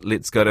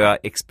Let's go to our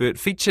expert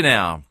feature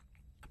now.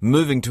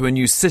 Moving to a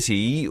new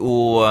city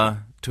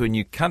or to a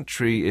new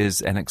country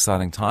is an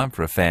exciting time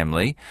for a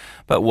family,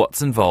 but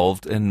what's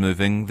involved in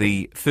moving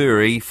the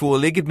furry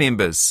four-legged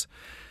members?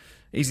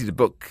 Easy to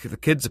book the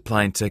kids a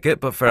plane ticket,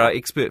 but for our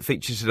expert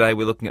feature today,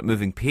 we're looking at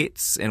moving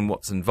pets and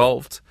what's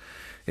involved.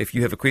 If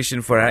you have a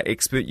question for our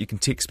expert, you can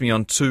text me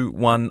on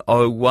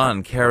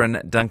 2101.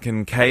 Karen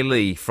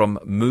Duncan-Caley from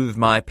Move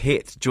My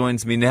Pet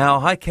joins me now.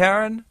 Hi,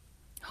 Karen.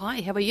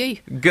 Hi, how are you?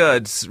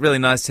 Good. It's really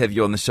nice to have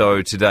you on the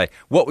show today.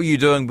 What were you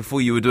doing before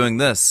you were doing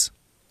this?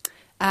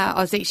 I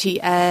was actually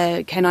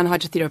a canine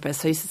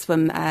hydrotherapist who used to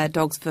swim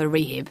dogs for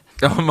rehab.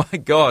 Oh my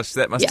gosh,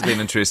 that must have been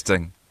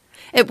interesting.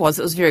 It was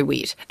very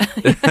wet.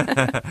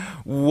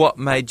 What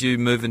made you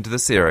move into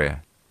this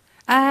area?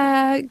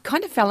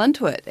 Kind of fell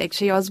into it,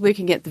 actually. I was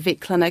working at the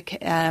vet clinic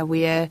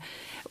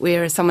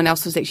where someone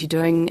else was actually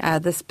doing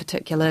this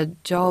particular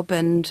job,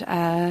 and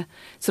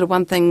sort of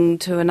one thing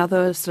to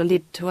another sort of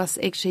led to us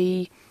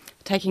actually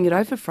taking it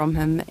over from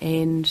him,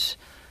 and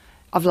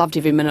I've loved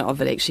every minute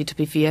of it, actually, to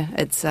be fair.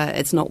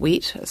 It's not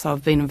wet, so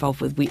I've been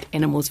involved with wet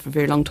animals for a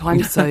very long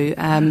time, so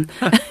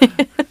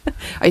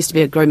I used to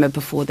be a groomer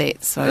before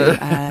that,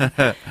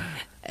 so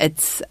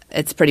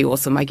it's pretty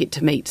awesome. I get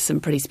to meet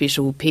some pretty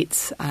special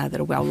pets that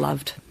are well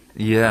loved.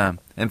 Yeah,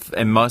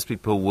 and most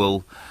people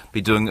will be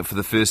doing it for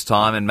the first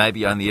time and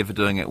maybe only ever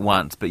doing it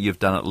once, but you've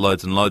done it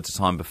loads and loads of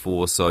time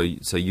before, so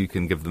you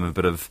can give them a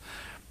bit of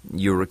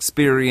your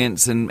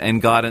experience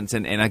and guidance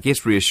and I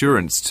guess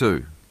reassurance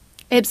too.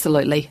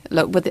 Absolutely.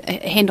 Look, with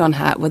hand on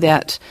heart,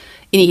 without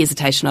any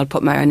hesitation, I'd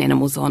put my own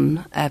animals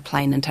on a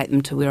plane and take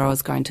them to where I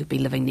was going to be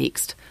living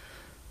next.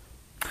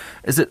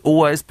 Is it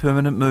always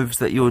permanent moves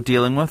that you're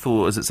dealing with,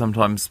 or is it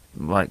sometimes,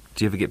 do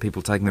you ever get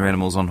people taking their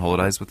animals on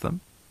holidays with them?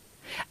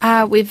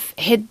 We've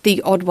had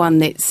the odd one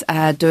that's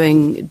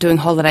doing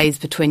holidays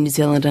between New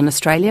Zealand and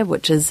Australia,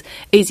 which is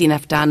easy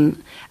enough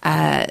done.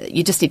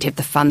 You just need to have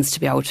the funds to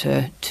be able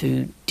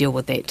to deal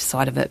with that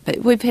side of it. But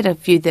we've had a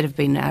few that have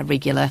been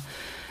regular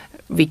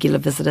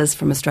visitors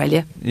from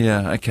Australia.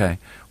 Yeah, okay.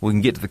 We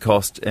can get to the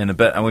cost in a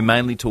bit. Are we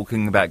mainly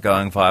talking about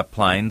going via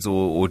planes,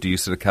 or do you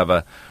sort of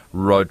cover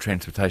road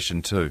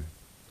transportation too?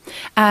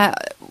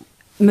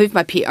 Move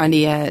My Pet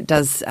only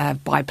does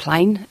by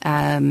plane.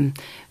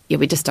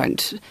 We just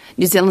don't.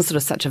 New Zealand's sort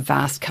of such a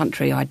vast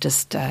country.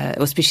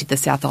 Especially the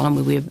South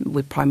Island where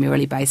we're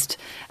primarily based.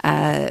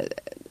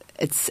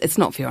 It's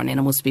not fair on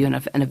animals to be in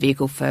a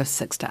vehicle for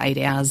 6 to 8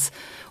 hours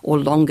or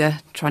longer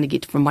trying to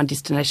get from one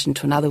destination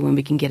to another when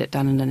we can get it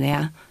done in an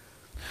hour.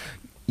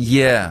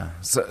 Yeah,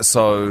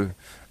 so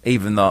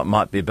even though it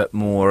might be a bit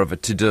more of a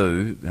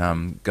to-do,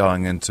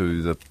 going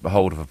into the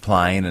hold of a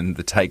plane and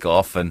the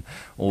takeoff and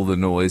all the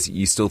noise,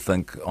 you still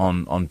think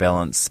on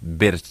balance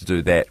better to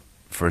do that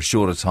for a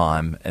shorter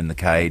time in the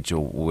cage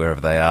or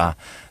wherever they are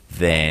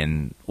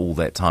than all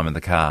that time in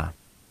the car.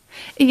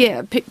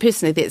 Yeah,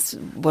 personally, that's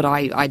what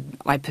I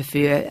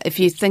prefer. If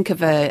you think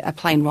of a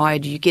plane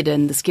ride, you get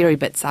in the scary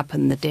bits up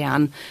and the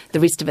down. The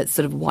rest of it's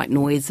sort of white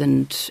noise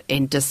and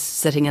just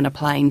sitting in a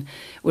plane.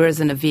 Whereas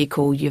in a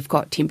vehicle, you've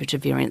got temperature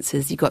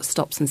variances, you've got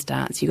stops and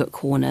starts, you've got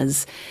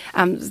corners.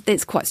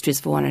 That's quite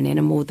stressful on an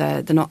animal.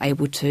 They're not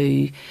able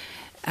to...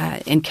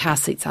 and car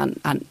seats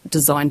aren't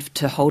designed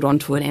to hold on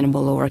to an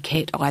animal or a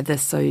cat either.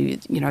 So,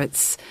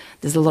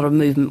 there's a lot of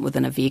movement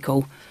within a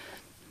vehicle.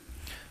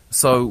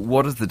 So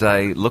what does the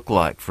day look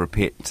like for a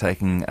pet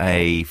taking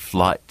a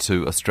flight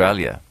to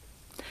Australia?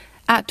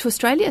 To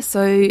Australia,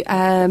 so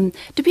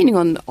depending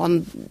on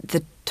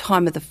the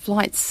time of the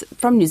flights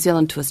from New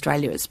Zealand to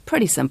Australia, it's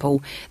pretty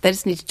simple. They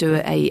just need to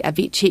do a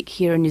vet check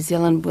here in New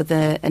Zealand with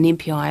an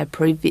MPI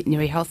approved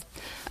veterinary health,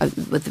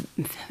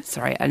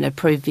 an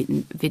approved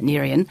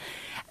veterinarian.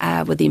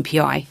 With the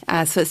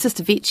MPI. So it's just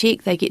a vet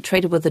check. They get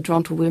treated with a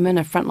Drontal worm, a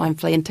frontline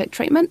flea and tick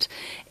treatment,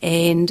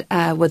 and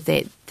with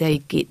that they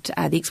get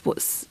the export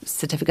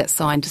certificate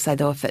signed to say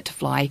they were fit to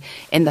fly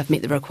and they've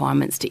met the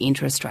requirements to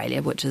enter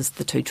Australia, which is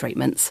the 2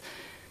 treatments.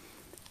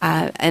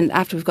 And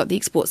after we've got the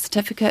export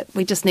certificate,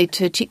 we just need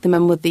to check them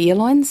in with the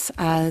airlines.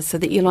 So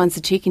the airlines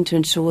are checking to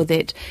ensure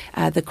that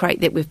the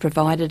crate that we've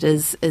provided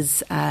is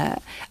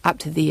up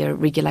to their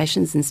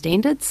regulations and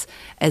standards,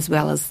 as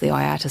well as the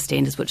IATA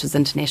standards, which is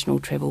international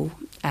travel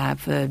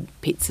for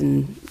pets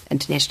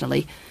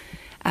internationally.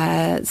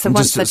 So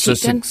once they're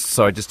checked in...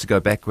 Sorry, just to go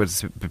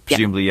backwards,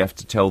 presumably you have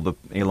to tell the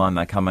airline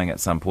they're coming at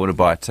some point to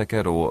buy a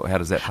ticket, or how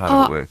does that part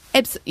of it work?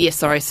 Yes,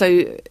 sorry.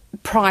 So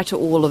prior to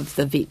all of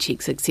the vet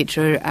checks,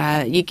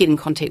 etc., you get in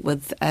contact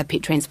with a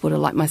pet transporter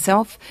like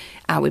myself.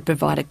 We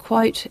provide a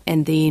quote,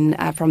 and then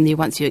from there,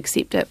 once you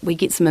accept it, we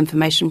get some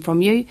information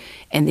from you,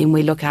 and then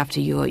we look after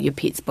your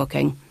pet's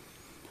booking.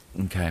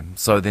 Okay,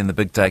 so then the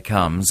big day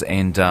comes,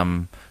 and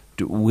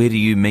where do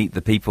you meet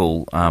the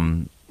people?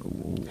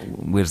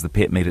 Where does the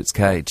pet meet its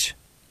cage?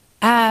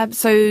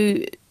 So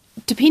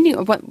depending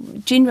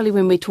on generally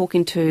when we're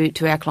talking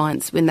to our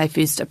clients, when they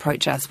first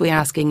approach us, we're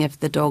asking if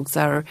the dogs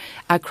are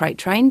crate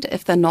trained.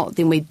 If they're not,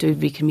 then we do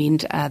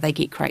recommend they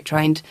get crate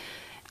trained.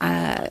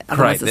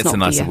 Crate, that's a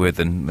nicer word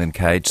than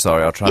cage.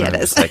 Sorry, I'll try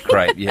to say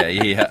crate.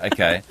 Yeah,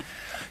 okay.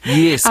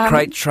 Yes,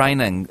 crate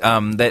training.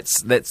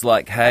 That's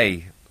like,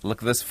 hey,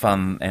 look at this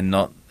fun and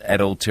not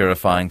at all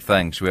terrifying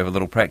thing. Should we have a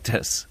little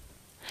practice?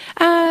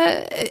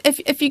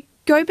 If you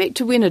go back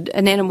to when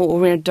an animal or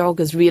when a dog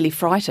is really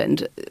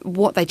frightened,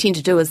 what they tend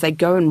to do is they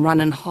go and run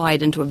and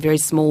hide into a very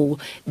small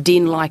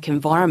den-like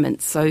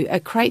environment. So a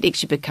crate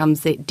actually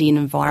becomes that den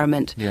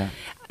environment. Yeah.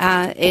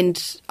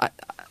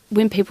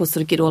 When people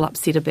sort of get all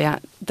upset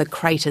about the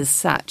crate as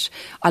such,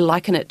 I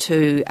liken it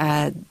to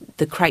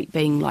the crate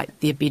being like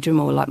their bedroom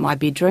or like my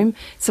bedroom.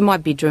 So my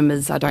bedroom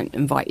is, I don't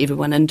invite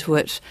everyone into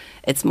it.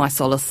 It's my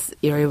solace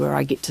area where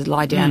I get to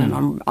lie down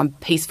and I'm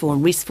peaceful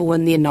and restful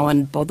in there. No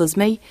one bothers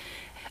me.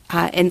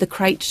 And the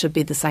crate should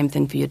be the same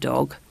thing for your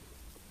dog.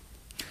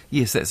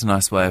 Yes, that's a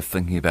nice way of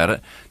thinking about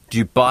it. Do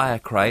you buy a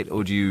crate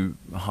or do you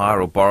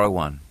hire or borrow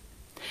one?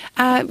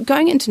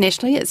 Going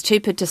internationally, it's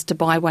cheaper just to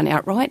buy one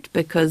outright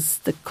because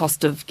the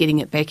cost of getting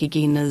it back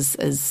again is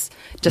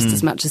just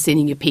as much as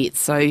sending your pets.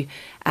 So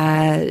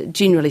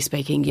generally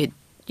speaking,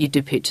 you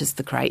do purchase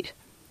the crate.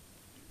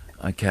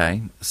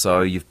 Okay,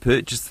 so you've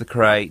purchased the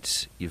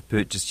crate, you've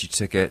purchased your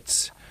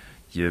ticket,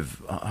 you've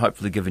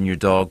hopefully given your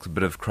dog a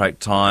bit of crate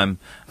time,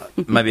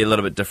 maybe a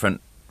little bit different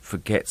for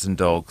cats and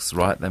dogs,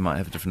 right? They might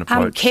have a different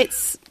approach.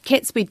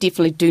 Cats we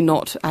definitely do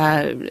not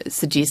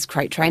suggest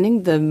crate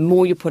training. The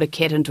more you put a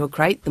cat into a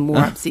crate, the more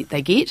upset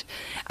they get.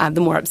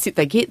 The more upset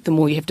they get, the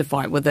more you have to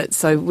fight with it.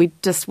 So we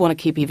just want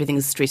to keep everything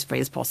as stress-free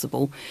as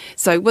possible.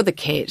 So with a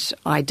cat,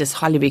 I just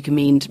highly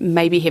recommend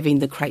maybe having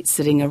the crate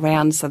sitting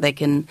around so they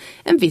can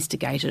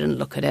investigate it and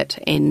look at it,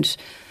 and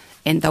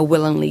they'll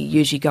willingly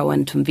usually go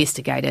in to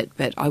investigate it,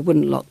 but I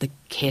wouldn't lock the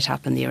cat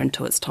up in there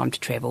until it's time to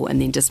travel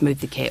and then just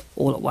move the cat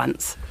all at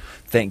once.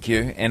 Thank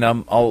you. And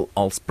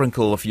I'll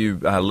sprinkle a few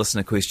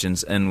listener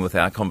questions in with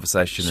our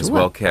conversation as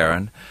well,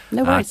 Karen.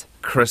 No worries.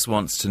 Chris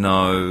wants to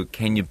know,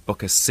 can you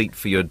book a seat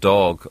for your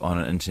dog on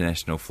an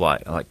international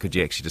flight? Like, could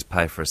you actually just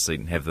pay for a seat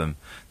and have them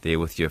there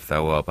with you if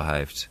they're well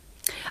behaved?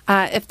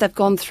 If they've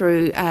gone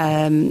through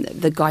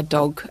the guide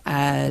dog,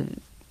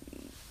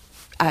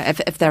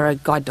 if they're a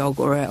guide dog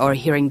or a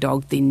hearing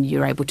dog, then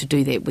you're able to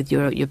do that with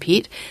your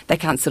pet. They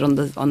can't sit on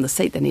the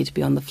seat; they need to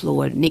be on the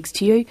floor next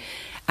to you.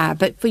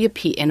 But for your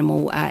pet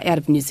animal out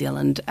of New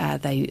Zealand,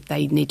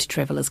 they need to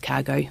travel as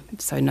cargo.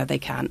 So no, they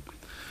can't.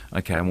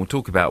 Okay, and we'll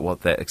talk about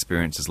what that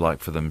experience is like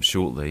for them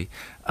shortly.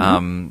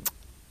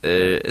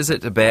 Is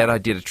it a bad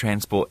idea to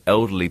transport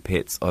elderly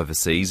pets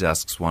overseas,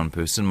 asks one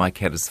person. My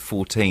cat is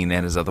 14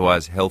 and is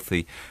otherwise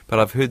healthy, but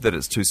I've heard that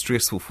it's too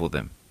stressful for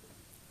them.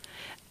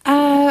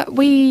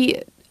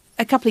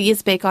 A couple of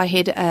years back, I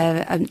had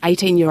an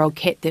 18-year-old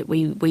cat that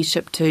we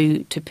shipped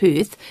to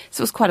Perth.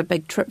 So it was quite a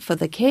big trip for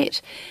the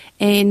cat.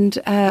 And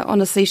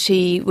honestly,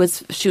 she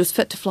was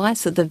fit to fly,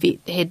 so the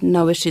vet had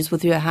no issues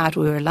with her heart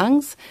or her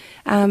lungs.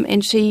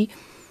 And she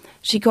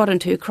got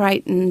into her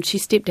crate and she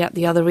stepped out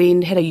the other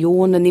end, had a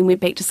yawn, and then went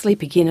back to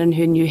sleep again in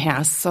her new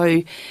house.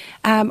 So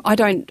I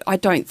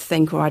don't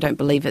think, or I don't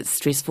believe it's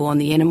stressful on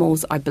the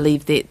animals. I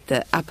believe that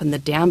the up and the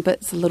down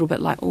bit's a little bit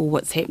like, oh,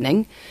 what's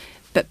happening?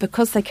 But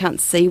because they can't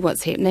see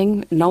what's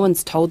happening, no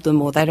one's told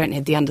them, or they don't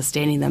have the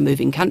understanding they're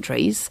moving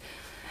countries,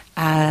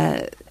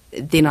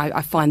 then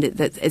I find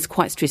that it's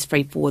quite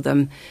stress-free for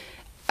them.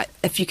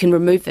 If you can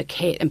remove the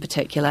cat in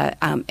particular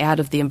out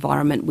of the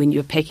environment when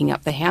you're packing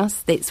up the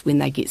house, that's when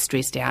they get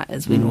stressed out,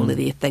 is when all of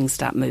their things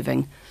start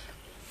moving.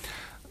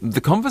 The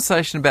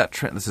conversation about...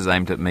 this is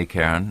aimed at me,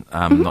 Karen,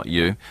 not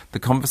you. The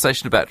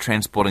conversation about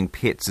transporting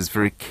pets is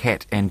very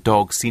cat and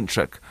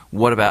dog-centric.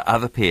 What about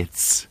other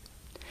pets?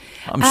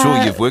 I'm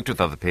sure you've worked with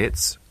other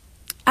pets.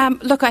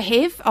 Look, I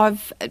have.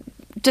 I've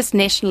just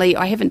nationally,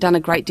 I haven't done a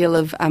great deal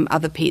of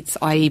other pets,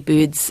 i.e.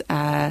 birds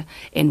and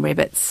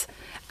rabbits,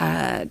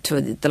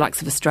 to the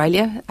likes of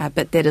Australia,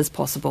 but that is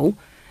possible.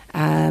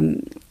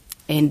 And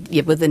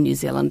yeah, within New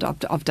Zealand,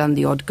 I've done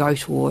the odd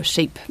goat or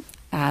sheep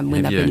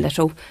when they've been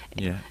little.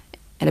 Yeah.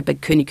 And a big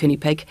cooney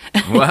pig.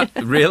 What?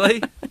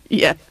 Really?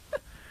 Yeah.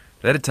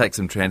 That'd take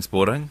some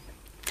transporting.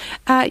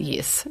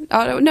 Yes.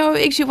 Oh, no,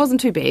 actually, it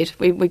wasn't too bad.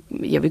 We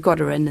got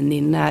her in, and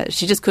then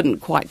she just couldn't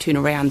quite turn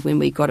around when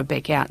we got her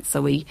back out.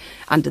 So we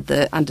undid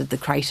the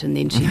crate, and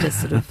then she just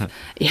sort of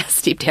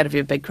stepped out of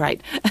her big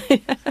crate.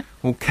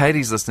 Well,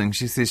 Katie's listening.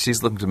 She says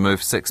she's looking to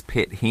move 6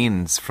 pet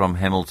hens from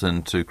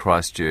Hamilton to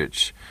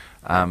Christchurch.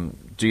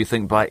 Do you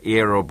think by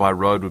air or by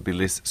road would be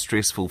less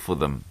stressful for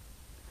them?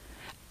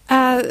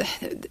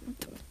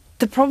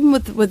 The problem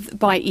with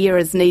by air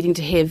is needing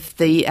to have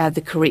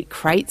the correct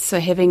crates, so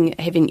having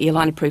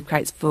airline-approved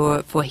crates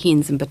for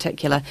hens in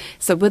particular.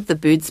 So with the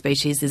bird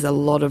species, there's a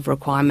lot of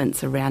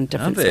requirements around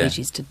different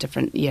species to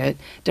different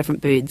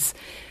birds.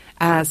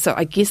 So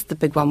I guess the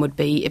big one would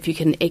be if you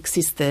can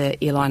access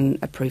the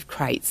airline-approved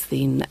crates,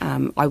 then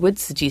I would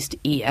suggest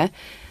air,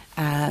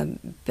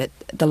 but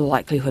the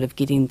likelihood of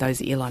getting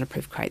those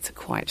airline-approved crates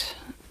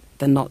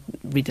they're not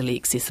readily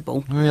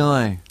accessible.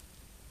 Really?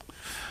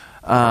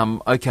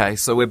 Okay,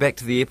 so we're back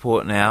to the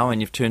airport now, and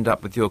you've turned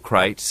up with your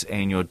crate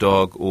and your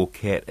dog or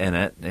cat in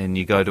it, and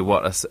you go to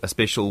a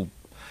special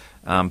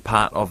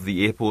part of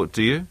the airport,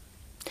 do you?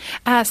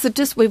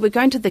 We were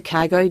going to the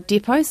cargo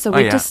depot, so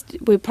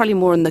we're probably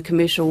more in the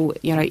commercial,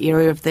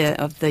 area of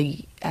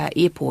the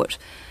airport,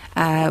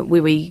 where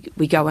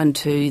we go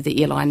into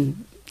the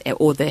airline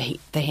or the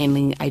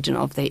handling agent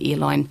of the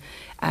airline.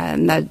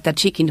 They're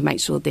checking to make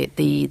sure that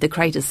the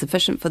crate is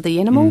sufficient for the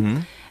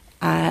animal,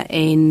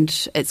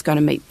 and it's going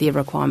to meet their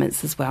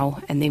requirements as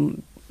well. And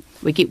then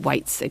we get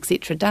weights,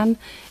 etc. done,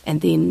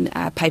 and then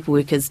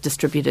paperwork is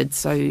distributed,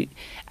 so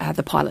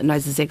the pilot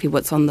knows exactly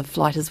what's on the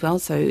flight as well.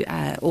 So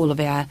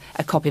a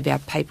copy of our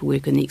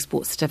paperwork and the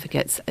export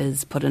certificates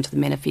is put into the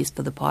manifest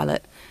for the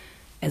pilot,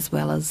 as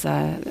well as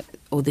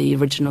all the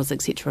originals,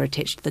 etc.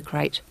 attached to the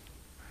crate.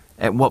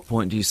 At what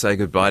point do you say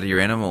goodbye to your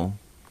animal?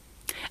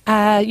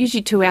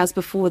 Usually 2 hours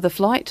before the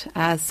flight.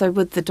 So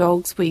with the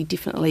dogs, we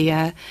definitely,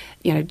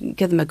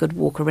 give them a good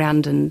walk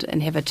around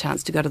and have a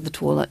chance to go to the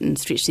toilet and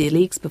stretch their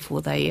legs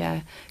before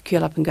they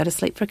curl up and go to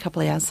sleep for a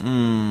couple of hours.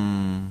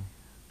 And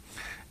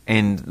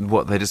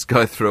they just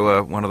go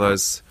through one of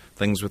those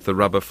things with the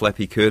rubber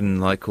flappy curtain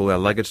like all our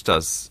luggage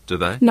does, do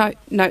they? No.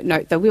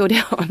 They're wheeled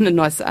out on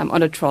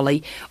on a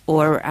trolley,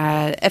 or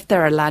if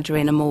they're a larger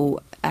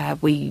animal,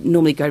 we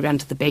normally go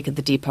around to the back of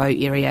the depot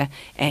area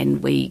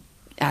and we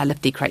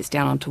lift their crates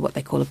down onto what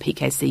they call a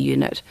PKC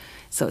unit.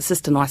 So it's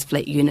just a nice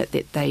flat unit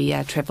that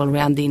they travel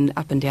around, then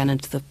up and down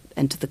into the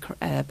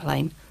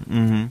plane.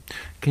 Mm-hmm.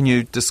 Can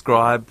you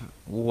describe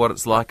what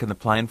it's like in the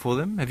plane for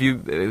them? Have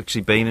you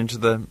actually been into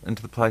the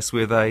place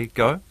where they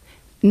go?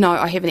 No,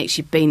 I haven't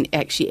actually been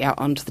out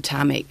onto the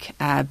tarmac,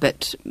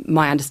 but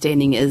my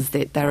understanding is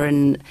that they're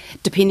in,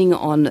 depending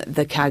on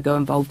the cargo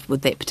involved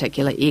with that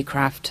particular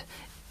aircraft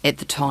at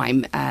the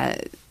time,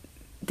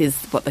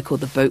 there's what they call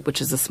the boot, which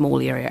is a small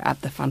area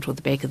up the front or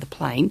the back of the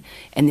plane,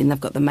 and then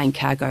they've got the main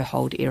cargo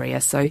hold area.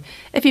 So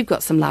if you've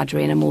got some larger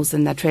animals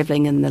and they're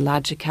travelling in the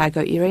larger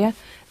cargo area,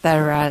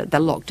 they're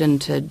locked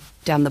into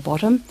down the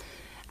bottom,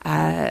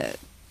 and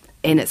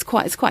it's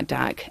quite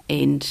dark.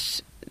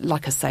 And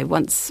like I say,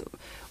 once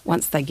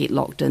they get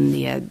locked in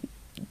there,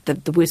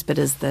 the worst bit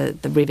is the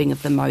revving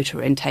of the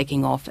motor and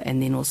taking off,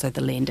 and then also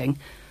the landing.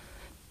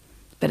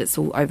 But it's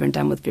all over and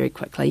done with very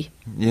quickly.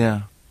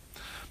 Yeah.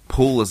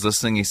 Paul is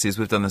listening. He says,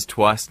 we've done this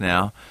twice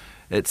now.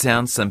 It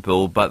sounds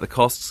simple, but the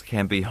costs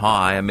can be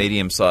high. A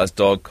medium-sized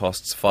dog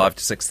costs $5,000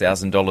 to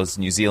 $6,000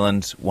 New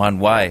Zealand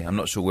one way. I'm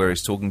not sure where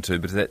he's talking to,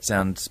 but does that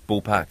sound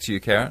ballpark to you,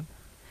 Karen?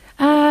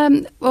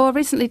 Well, I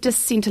recently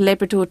just sent a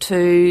Labrador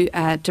to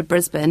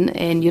Brisbane,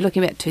 and you're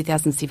looking at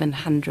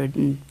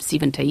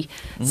 2,770.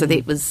 So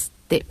that was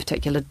that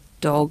particular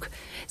dog.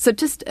 So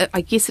just,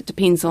 I guess it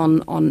depends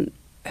on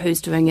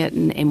who's doing it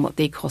and what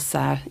their costs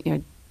are.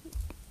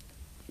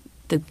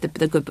 I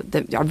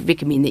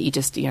recommend that you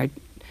just,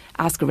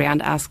 ask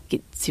around,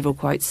 get several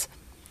quotes.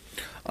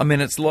 I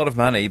mean, it's a lot of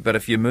money, but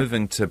if you're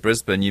moving to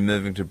Brisbane,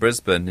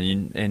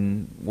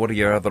 and what are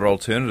your other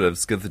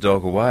alternatives? Give the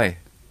dog away.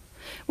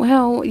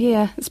 Well,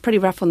 yeah, it's pretty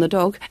rough on the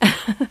dog.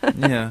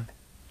 Yeah.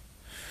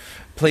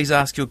 Please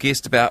ask your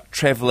guest about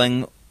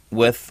travelling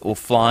with or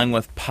flying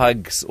with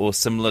pugs or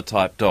similar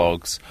type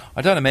dogs.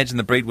 I don't imagine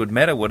the breed would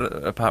matter, would it,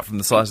 apart from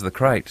the size of the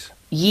crate?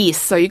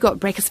 Yes, so you've got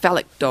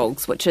brachycephalic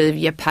dogs, which are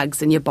your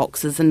pugs and your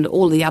boxers and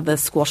all the other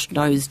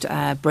squash-nosed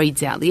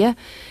breeds out there.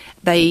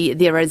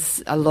 There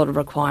is a lot of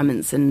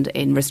requirements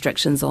and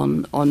restrictions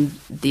on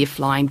their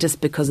flying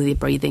just because of their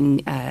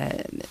breathing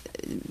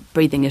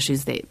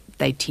issues that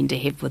they tend to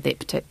have with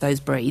those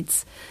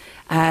breeds.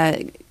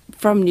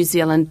 From New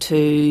Zealand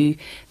to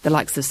the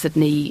likes of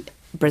Sydney,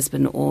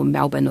 Brisbane or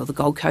Melbourne or the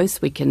Gold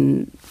Coast, we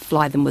can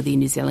fly them with Air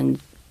New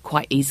Zealand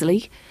quite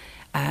easily.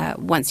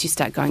 Once you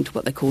start going to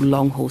what they call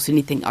long haul, so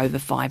anything over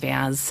 5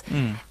 hours,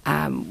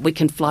 we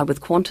can fly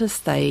with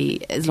Qantas.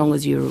 As long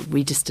as you're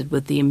registered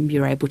with them,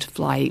 you're able to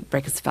fly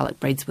brachycephalic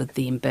breeds with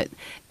them, but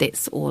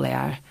that's all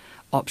our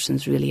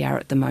options really are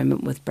at the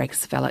moment with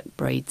brachycephalic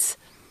breeds.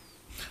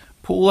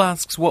 Paul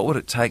asks, what would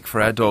it take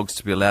for our dogs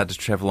to be allowed to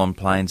travel on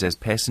planes as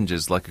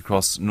passengers, like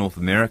across North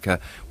America,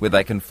 where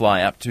they can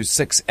fly up to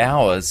 6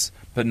 hours,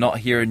 but not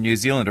here in New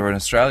Zealand or in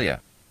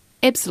Australia?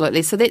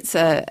 Absolutely. So it's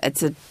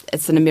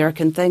an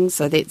American thing.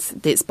 So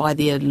that's by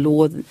their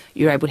law.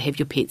 You're able to have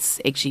your pets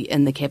actually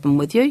in the cabin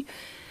with you.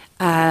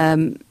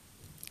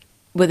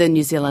 Within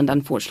New Zealand,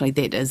 unfortunately,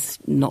 that is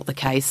not the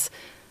case.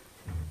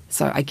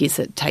 So I guess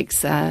it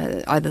takes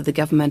either the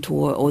government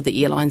or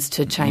the airlines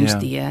to change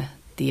their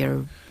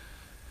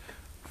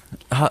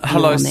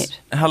Hello,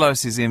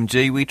 says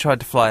MG. We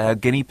tried to fly our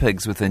guinea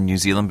pigs within New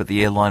Zealand, but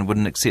the airline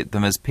wouldn't accept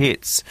them as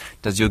pets.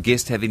 Does your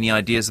guest have any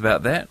ideas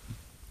about that?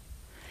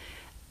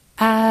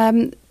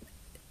 I'm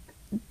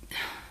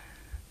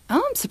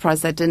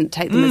surprised they didn't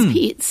take them as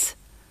pets.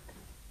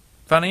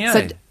 Funny, eh?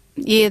 So,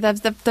 yeah,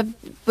 they've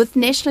with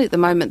nationally at the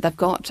moment they've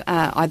got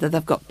either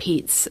they've got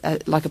pets,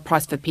 like a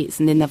price for pets,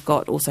 and then they've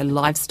got also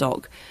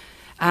livestock.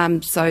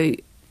 So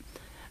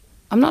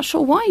I'm not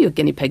sure why your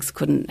guinea pigs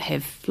couldn't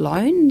have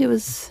flown.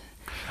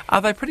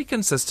 Are they pretty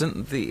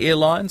consistent, the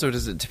airlines, or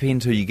does it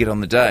depend who you get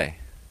on the day?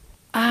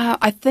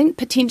 I think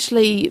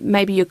potentially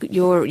maybe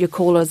your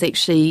caller has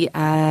actually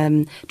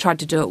tried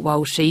to do it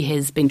while she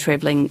has been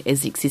travelling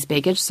as excess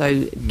baggage,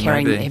 so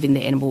having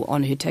the animal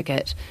on her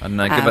ticket. I don't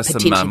know, give us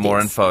some more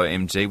info,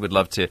 MG. We'd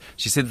love to.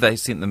 She said they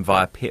sent them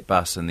via Pet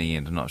Bus in the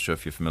end. I'm not sure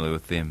if you're familiar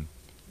with them.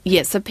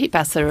 Yeah, so Pet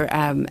Bus are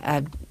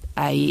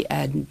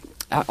a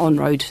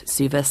on-road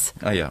service.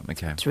 Oh, yeah,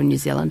 okay. Through New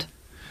Zealand.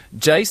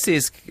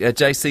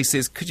 JC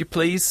says, could you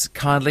please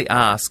kindly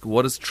ask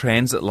what is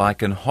transit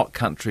like in hot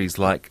countries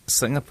like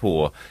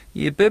Singapore?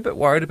 Yeah, a bit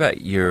worried about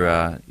your,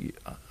 I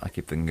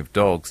keep thinking of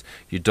dogs,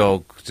 your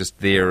dog just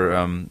there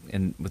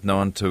with no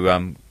one to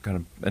kind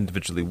of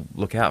individually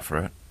look out for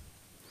it.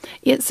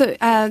 Yeah, so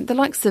the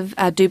likes of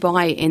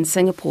Dubai and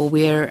Singapore,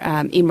 where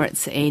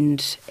Emirates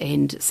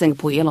and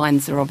Singapore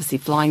Airlines are obviously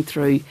flying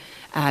through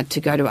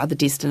to go to other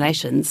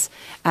destinations.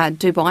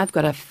 Dubai have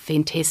got a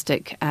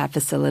fantastic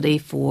facility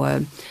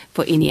for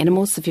any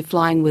animals. So if you're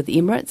flying with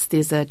Emirates,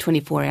 there's a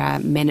 24-hour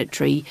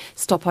mandatory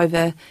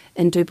stopover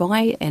in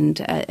Dubai, and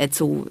it's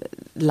all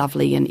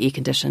lovely and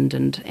air-conditioned,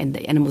 and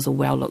the animals are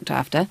well looked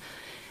after.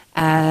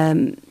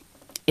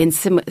 In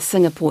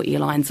Singapore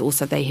Airlines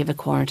also, they have a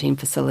quarantine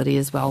facility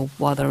as well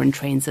while they're in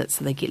transit,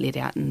 so they get let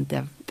out and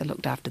they're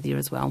looked after there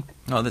as well.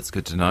 Oh, that's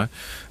good to know.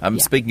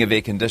 Speaking of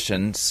air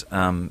conditions,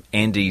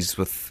 Andy's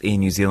with Air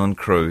New Zealand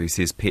crew. He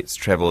says pets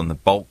travel in the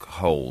bulk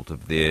hold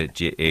of their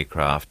jet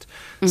aircraft,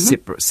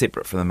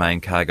 separate from the main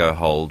cargo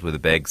hold where the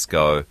bags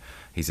go.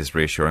 He's just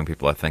reassuring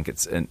people, I think,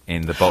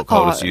 and the bulk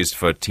hold is used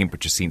for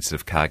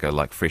temperature-sensitive cargo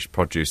like fresh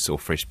produce or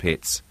fresh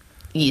pets.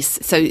 Yes,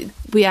 so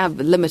we are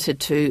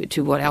limited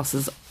to what else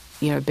is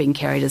being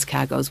carried as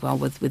cargo as well,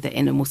 with the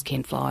animals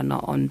can fly or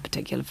not on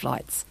particular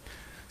flights.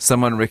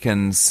 Someone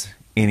reckons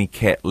any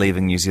cat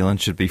leaving New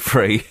Zealand should be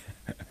free.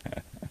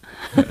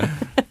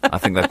 I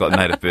think they've got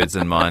native birds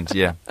in mind,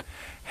 yeah.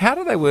 How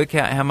do they work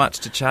out how much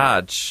to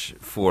charge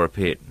for a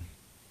pet?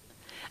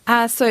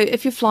 So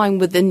if you're flying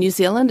within New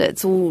Zealand,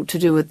 it's all to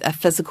do with a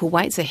physical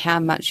weight, so how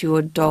much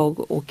your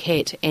dog or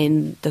cat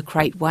and the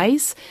crate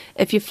weighs.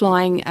 If you're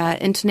flying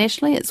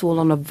internationally, it's all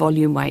on a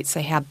volume weight, so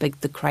how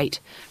big the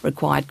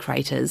required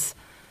crate is.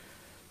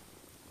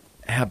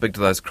 How big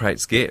do those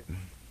crates get?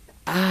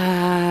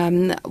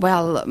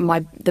 Well,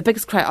 the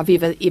biggest crate I've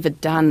ever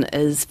done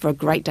is for a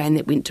Great Dane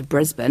that went to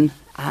Brisbane.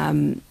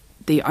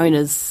 The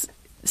owners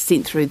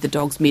sent through the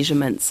dog's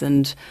measurements,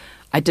 and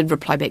I did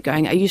reply back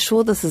going, "Are you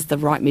sure this is the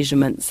right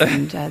measurements?"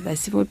 And they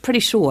said, "We're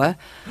pretty sure."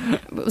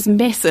 It was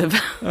massive.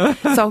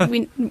 So I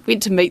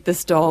went to meet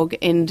this dog,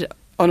 and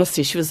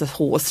honestly, she was a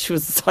horse. She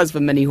was the size of a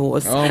mini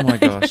horse. Oh, my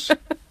gosh.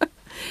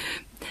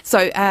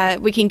 So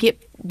we can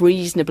get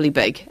reasonably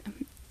big.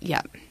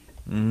 Yeah.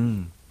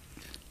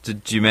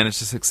 Did you manage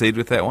to succeed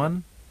with that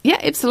one? Yeah,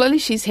 absolutely.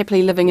 She's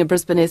happily living in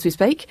Brisbane as we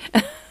speak.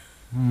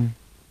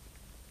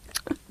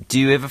 Do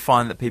you ever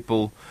find that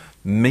people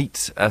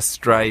meet a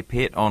stray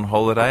pet on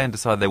holiday and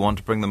decide they want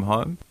to bring them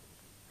home?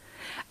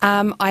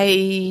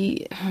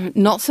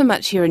 Not so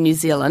much here in New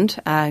Zealand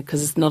because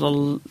there's not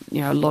a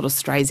lot of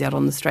strays out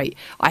on the street.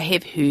 I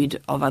have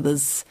heard of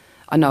others.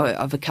 I know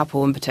of a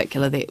couple in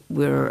particular that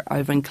were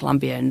over in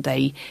Colombia, and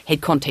they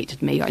had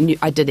contacted me.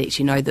 I did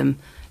actually know them.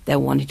 They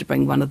were wanting to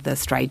bring one of the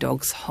stray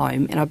dogs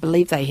home, and I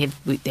believe they have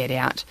worked that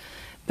out.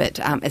 But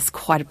it's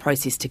quite a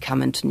process to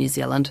come into New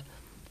Zealand.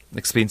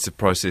 Expensive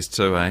process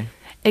too, eh?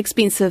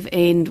 Expensive,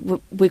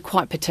 and we're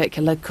quite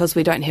particular because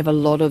we don't have a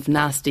lot of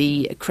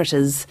nasty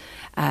critters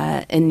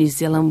in New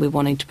Zealand. We're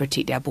wanting to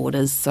protect our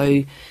borders,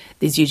 so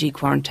there's usually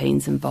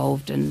quarantines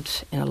involved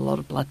and a lot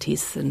of blood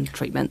tests and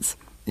treatments.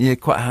 Yeah,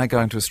 quite hard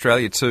going to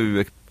Australia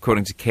too.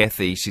 According to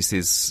Kathy, she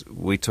says,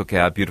 we took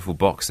our beautiful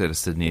box out of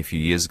Sydney a few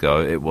years ago.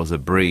 It was a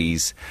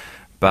breeze,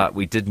 but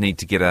we did need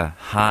to get a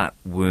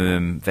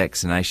heartworm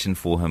vaccination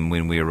for him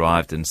when we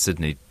arrived in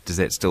Sydney. Does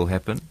that still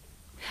happen?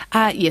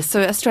 Yes,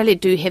 so Australia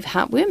do have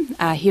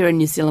heartworm. Here in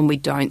New Zealand we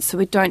don't. So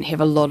we don't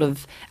have a lot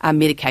of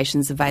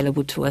medications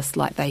available to us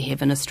like they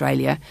have in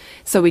Australia.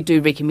 So we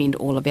do recommend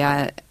all of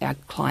our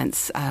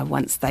clients,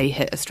 once they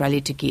hit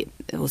Australia, to get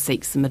or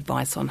seek some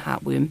advice on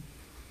heartworm.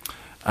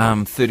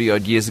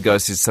 30-odd years ago,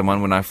 says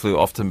someone, when I flew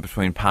often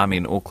between Palmy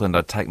and Auckland,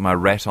 I'd take my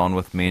rat on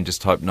with me and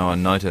just hope no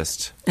one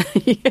noticed.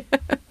 Yeah.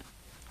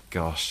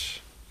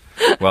 Gosh.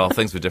 Well,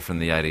 things were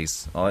different in the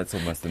 80s. Oh, it's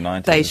almost the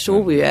 90s. They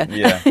sure were.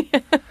 Yeah.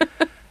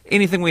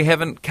 Anything we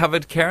haven't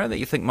covered, Karen, that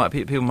you think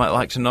people might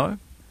like to know?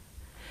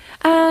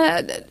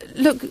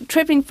 Look,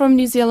 travelling from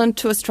New Zealand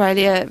to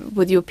Australia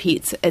with your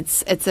pets,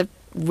 it's a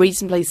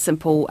reasonably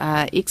simple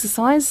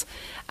exercise.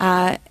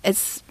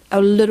 It's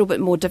a little bit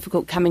more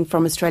difficult coming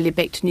from Australia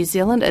back to New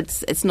Zealand.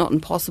 It's not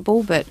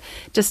impossible, but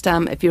just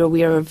if you're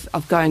aware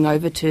of going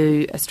over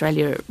to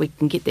Australia, we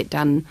can get that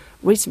done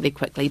reasonably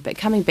quickly. But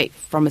coming back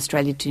from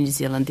Australia to New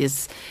Zealand,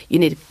 you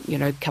need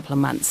a couple of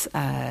months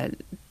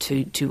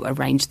to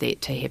arrange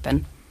that to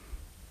happen.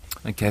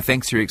 Okay,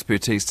 thanks for your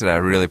expertise today. I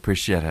really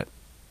appreciate it.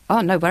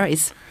 Oh, no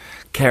worries.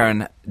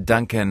 Karen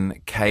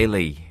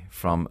Duncan-Caley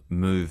from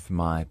Move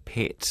My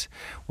Pet,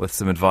 with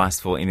some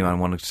advice for anyone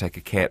wanting to take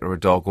a cat or a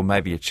dog or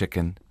maybe a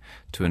chicken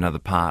to another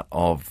part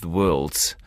of the world.